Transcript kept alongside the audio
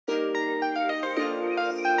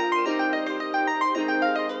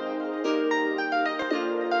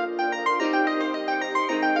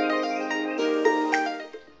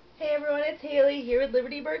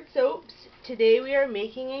Liberty Bird soaps. Today we are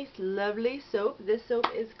making a lovely soap. This soap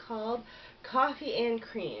is called Coffee and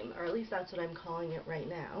Cream, or at least that's what I'm calling it right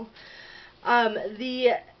now.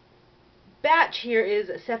 The batch here is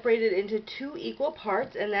separated into 2 equal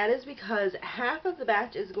parts, and that is because half of the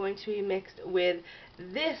batch is going to be mixed with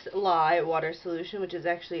this lye water solution, which is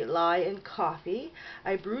actually lye and coffee.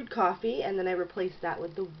 I brewed coffee and then I replaced that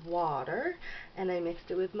with the water, and I mixed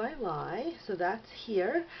it with my lye, so that's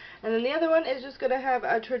here. And then the other one is just going to have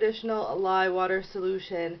a traditional lye water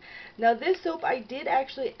solution. Now this soap I did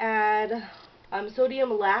actually add sodium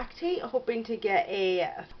lactate, hoping to get a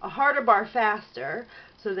harder bar faster,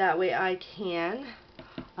 so that way I can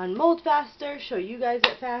unmold faster, show you guys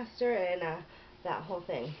it faster, and that whole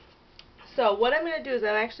thing. So what I'm going to do is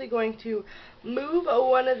I'm actually going to move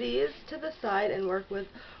one of these to the side and work with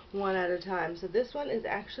one at a time. So this one is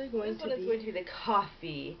actually going to be the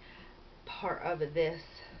coffee part of this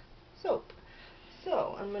soap.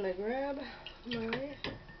 So I'm going to grab my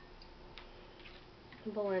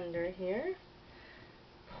blender here,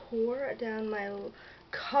 pour down my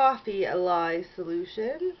coffee lye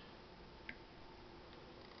solution.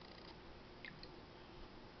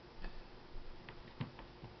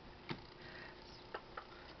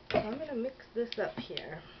 So I'm going to mix this up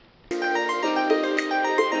here.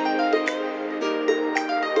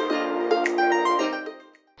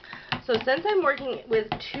 So since I'm working with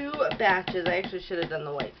 2 batches, I actually should have done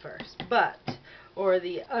the white first, or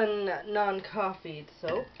the non-coffeed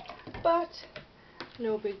soap, but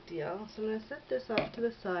no big deal. So I'm going to set this off to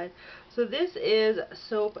the side. So this is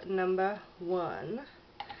soap number 1.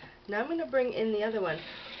 Now I'm going to bring in the other one.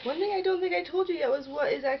 One thing I don't think I told you yet was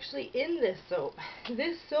what is actually in this soap.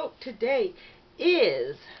 This soap today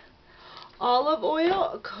is olive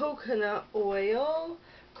oil, coconut oil,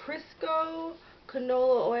 Crisco,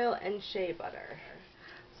 canola oil, and shea butter.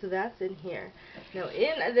 So that's in here. Now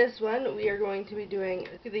in this one we are going to be doing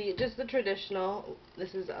just the traditional.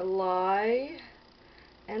 This is a lye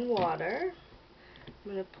and water.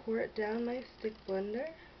 I'm going to pour it down my stick blender.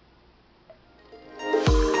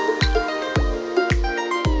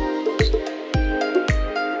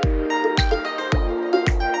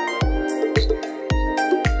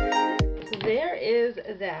 So there is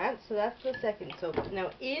that. So that's the second soap.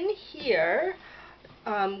 Now in here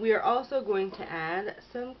we are also going to add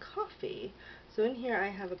some coffee. So in here I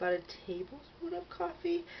have about a tablespoon of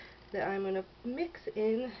coffee that I'm going to mix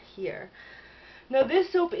in here. Now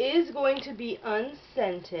this soap is going to be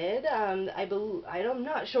unscented. I'm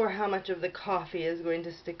not sure how much of the coffee is going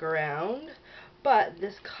to stick around, but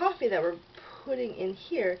this coffee that we're putting in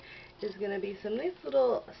here is going to be some nice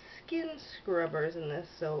little skin scrubbers in this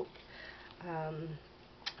soap.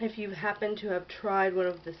 If you happen to have tried one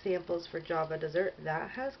of the samples for Java dessert, that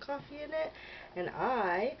has coffee in it, and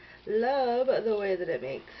I love the way that it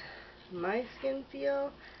makes my skin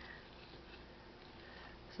feel.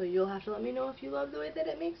 So you'll have to let me know if you love the way that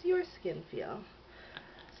it makes your skin feel.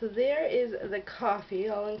 So there is the coffee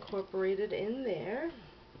all incorporated in there.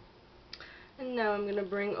 And now I'm going to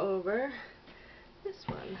bring over this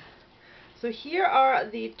one. So here are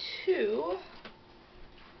the 2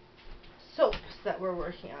 soaps that we're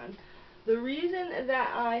working on. The reason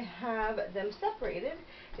that I have them separated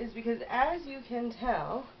is because, as you can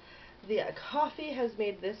tell, the coffee has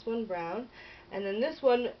made this one brown, and then this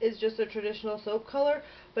one is just a traditional soap color,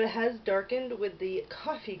 but it has darkened with the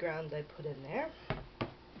coffee grounds I put in there.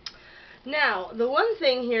 Now, the one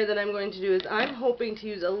thing here that I'm going to do is I'm hoping to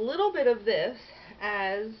use a little bit of this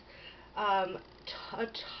as a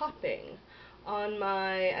topping on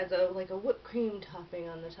like a whipped cream topping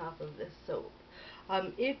on the top of this soap.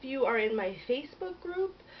 If you are in my Facebook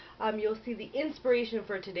group, you'll see the inspiration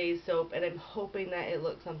for today's soap, and I'm hoping that it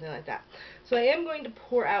looks something like that. So I am going to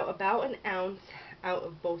pour out about 1 ounce out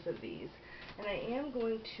of both of these, and I am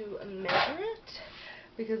going to measure it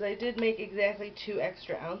because I did make exactly 2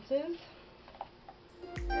 extra ounces.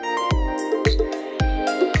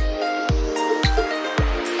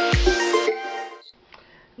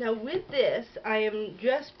 Now with this, I am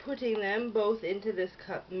just putting them both into this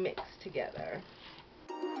cup mixed together.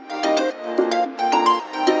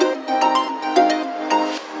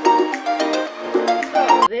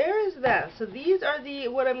 So there is that. So these are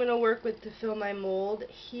what I'm going to work with to fill my mold.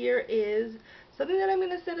 Here is something that I'm going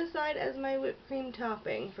to set aside as my whipped cream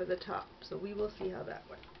topping for the top. So we will see how that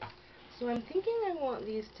works. So I'm thinking I want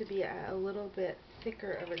these to be a little bit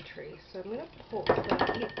thicker of a trace. So I'm going to pull them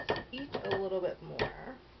each a little bit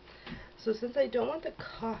more. So since I don't want the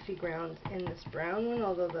coffee grounds in this brown one,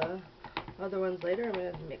 although the other ones later, I'm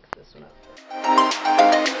going to mix this one up.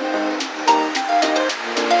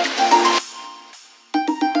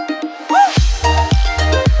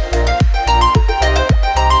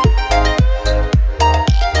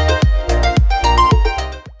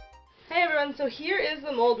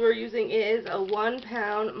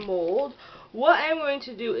 1-pound mold. What I'm going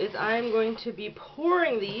to do is I'm going to be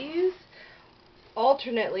pouring these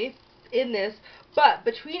alternately in this, but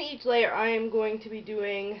between each layer I am going to be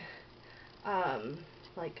doing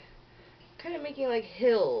like kind of making like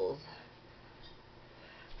hills.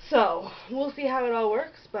 So we'll see how it all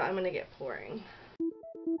works, but I'm going to get pouring.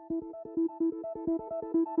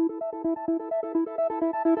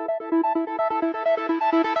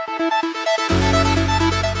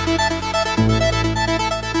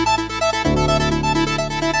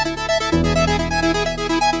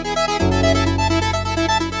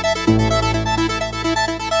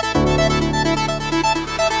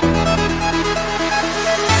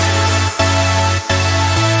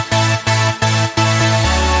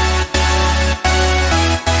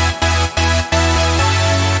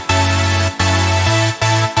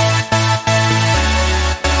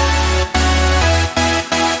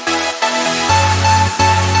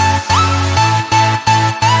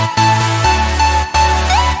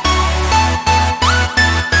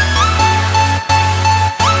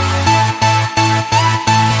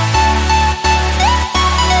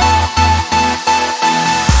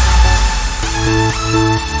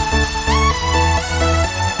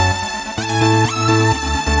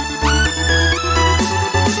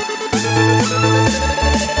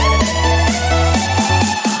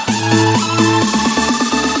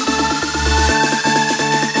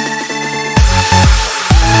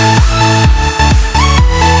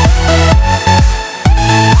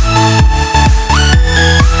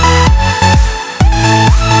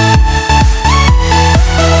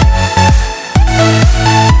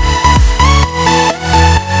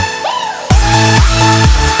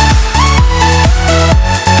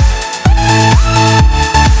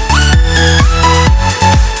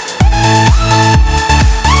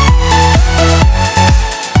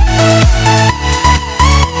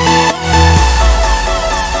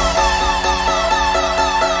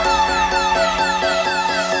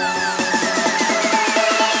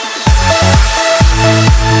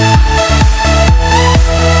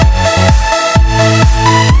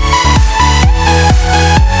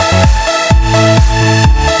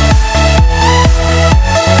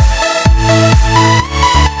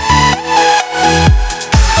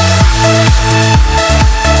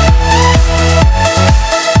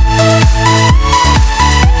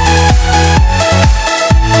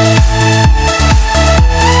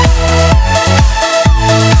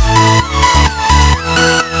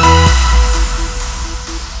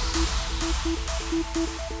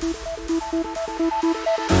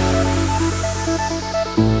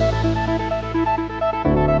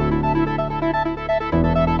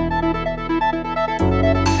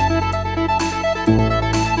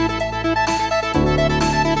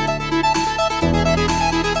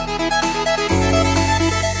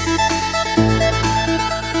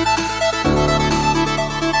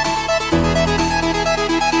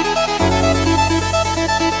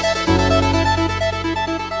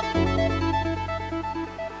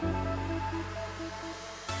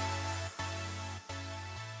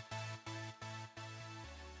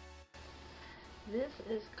 This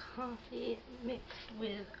is coffee mixed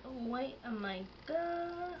with white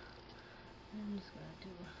mica. I'm just going to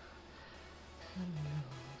do some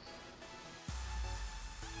rolls.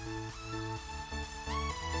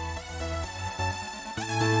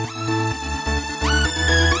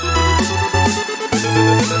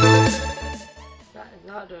 That is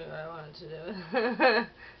not doing what I wanted to do.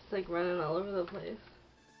 It's like running all over the place.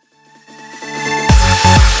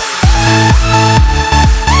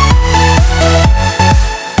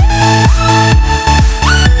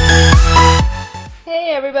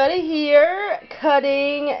 Hey everybody, here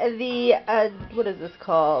cutting the, what is this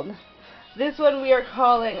called? This one we are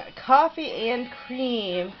calling Coffee and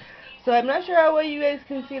Cream. So I'm not sure how well you guys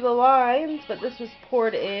can see the lines, but this was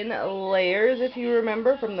poured in layers, if you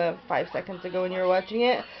remember from the 5 seconds ago when you were watching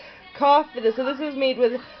it. Coffee, so this was made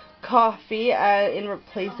with coffee in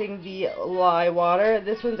replacing the lye water.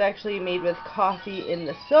 This one's actually made with coffee in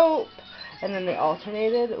the soap, and then they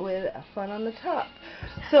alternated with fun on the top.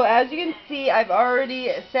 So as you can see, I've already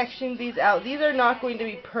sectioned these out. These are not going to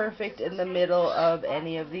be perfect in the middle of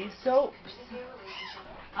any of these soaps.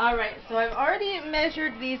 Alright, so I've already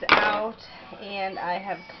measured these out, and I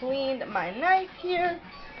have cleaned my knife here.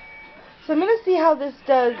 So I'm going to see how this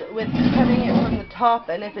does with cutting it from the top,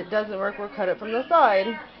 and if it doesn't work, we'll cut it from the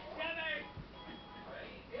side.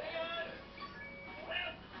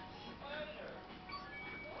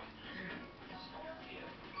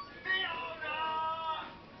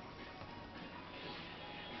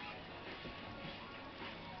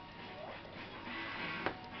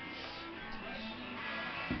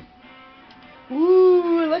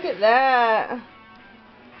 Look at that.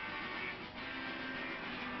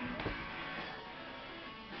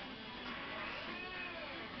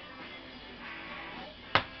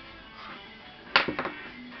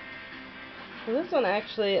 So this one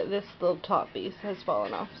actually, this little top piece has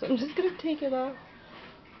fallen off, so I'm just going to take it off.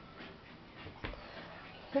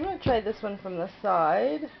 I'm going to try this one from the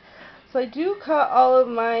side. So I do cut all of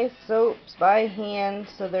my soaps by hand,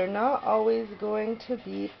 so they're not always going to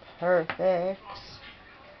be perfect.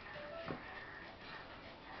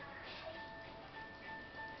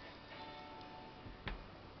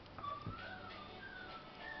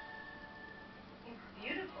 It's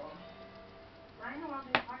beautiful. Ryan wants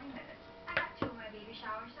me party with it. I got 2 of my baby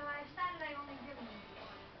showers, so I decided I only really need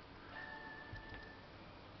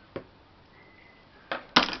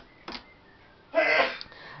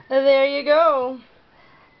There you go.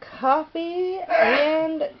 Coffee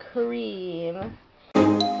and cream.